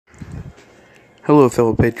Hello,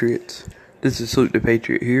 fellow patriots. This is Sloop the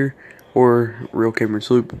Patriot here, or Real Cameron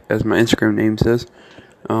Sloop, as my Instagram name says.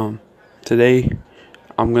 Today,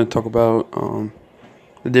 I'm going to talk about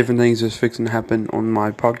the different things that's fixing to happen on my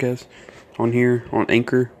podcast, on here, on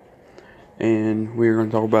Anchor, and we're going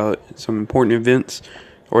to talk about some important events,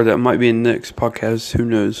 or that might be in the next podcast, who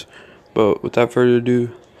knows. But without further ado,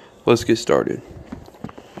 let's get started.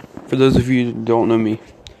 For those of you that don't know me,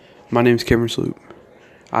 my name's Cameron Sloop.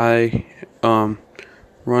 I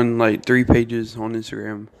run like 3 pages on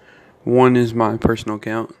Instagram. One is my personal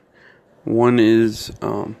account. One is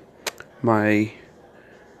my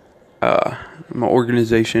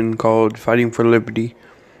organization called Fighting for Liberty,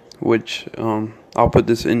 which I'll put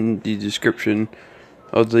this in the description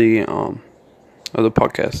of the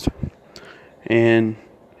podcast. And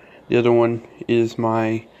the other one is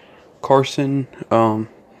my Carson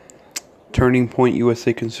Turning Point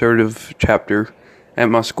USA Conservative chapter at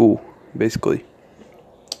my school, basically.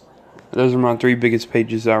 Those are my 3 biggest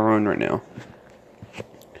pages I run right now.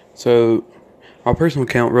 So, my personal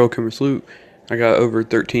account, Real Cameron Sloop, I got over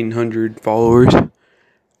 1,300 followers. I've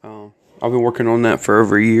been working on that for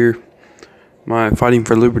over a year. My Fighting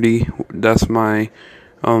for Liberty, that's my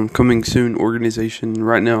coming soon organization.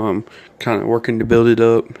 Right now, I'm kind of working to build it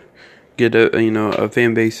up, get a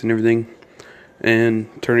fan base and everything, and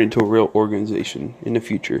turn it into a real organization in the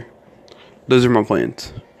future. Those are my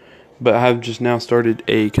plans. But I have just now started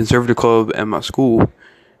a conservative club at my school,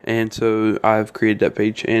 and so I've created that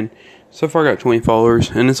page, and so far I got 20 followers,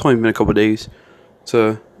 and it's only been a couple days.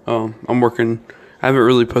 So I'm working. I haven't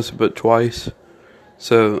really posted but twice.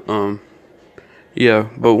 So yeah,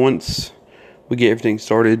 but once we get everything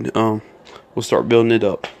started, we'll start building it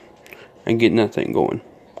up and getting that thing going.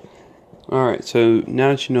 Alright, so now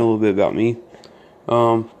that you know a little bit about me,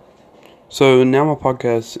 so now my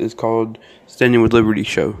podcast is called Standing with Liberty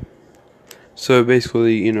Show. So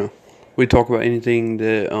basically, we talk about anything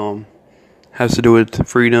that has to do with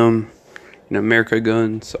freedom, America,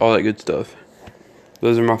 guns, all that good stuff.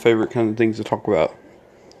 Those are my favorite kind of things to talk about.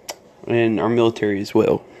 And our military as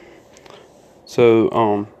well.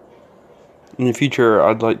 So, in the future,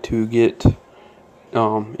 I'd like to get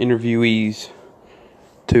interviewees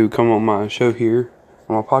to come on my show here,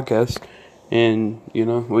 on my podcast. And,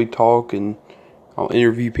 we talk and I'll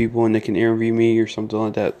interview people and they can interview me or something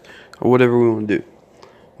like that. Or whatever we want to do.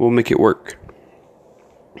 We'll make it work.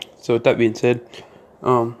 So with that being said,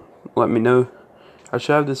 let me know. I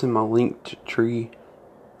should have this in my linked tree,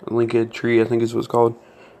 I think is what it's called.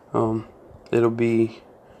 It'll be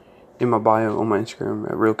in my bio on my Instagram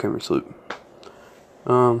at Real Cameron Sloop.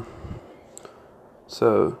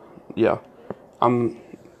 So yeah,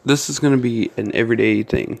 this is gonna be an everyday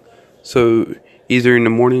thing. So either in the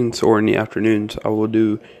mornings or in the afternoons, I will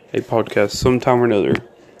do a podcast sometime or another.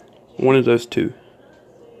 One of those two.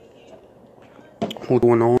 What's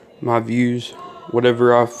going on? My views,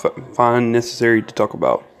 whatever I find necessary to talk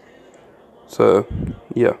about. So,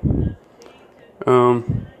 yeah.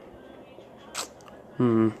 Can't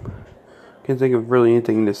think of really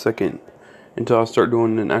anything in this second until I start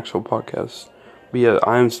doing an actual podcast. But yeah,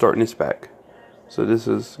 I am starting this back. So this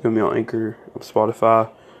is gonna be on Anchor, on Spotify,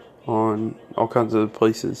 on all kinds of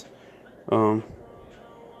places. So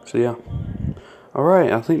yeah.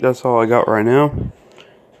 Alright, I think that's all I got right now.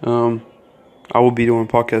 I will be doing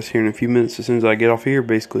a podcast here in a few minutes as soon as I get off here,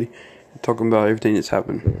 basically. Talking about everything that's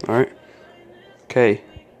happened. Alright? Okay.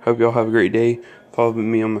 Hope y'all have a great day. Follow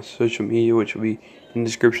me on my social media, which will be in the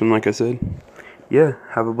description, like I said. Yeah,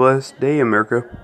 have a blessed day, America.